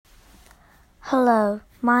Hello,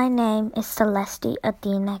 my name is Celeste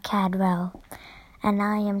Athena Cadwell, and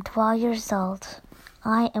I am 12 years old.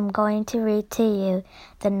 I am going to read to you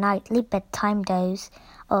the nightly bedtime dose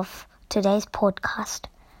of today's podcast.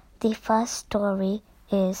 The first story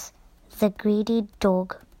is The Greedy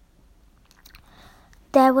Dog.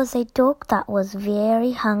 There was a dog that was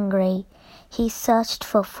very hungry. He searched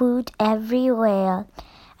for food everywhere,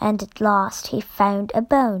 and at last he found a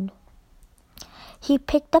bone. He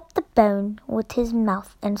picked up the bone with his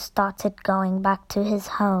mouth and started going back to his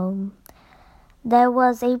home. There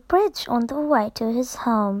was a bridge on the way to his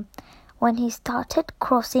home. When he started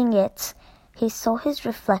crossing it, he saw his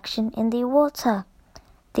reflection in the water.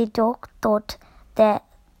 The dog thought that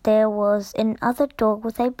there was another dog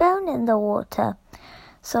with a bone in the water,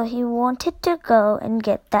 so he wanted to go and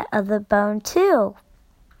get that other bone too.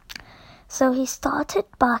 So he started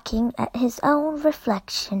barking at his own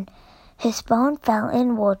reflection. His bone fell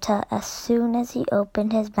in water as soon as he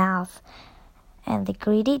opened his mouth, and the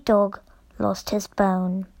greedy dog lost his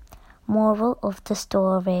bone. Moral of the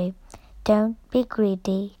story: don't be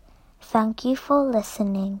greedy. Thank you for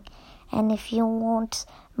listening. And if you want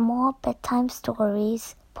more bedtime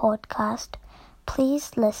stories podcast,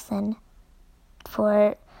 please listen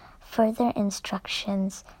for further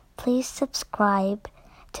instructions. Please subscribe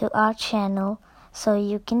to our channel so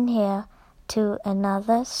you can hear to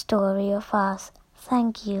another story of us.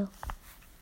 Thank you.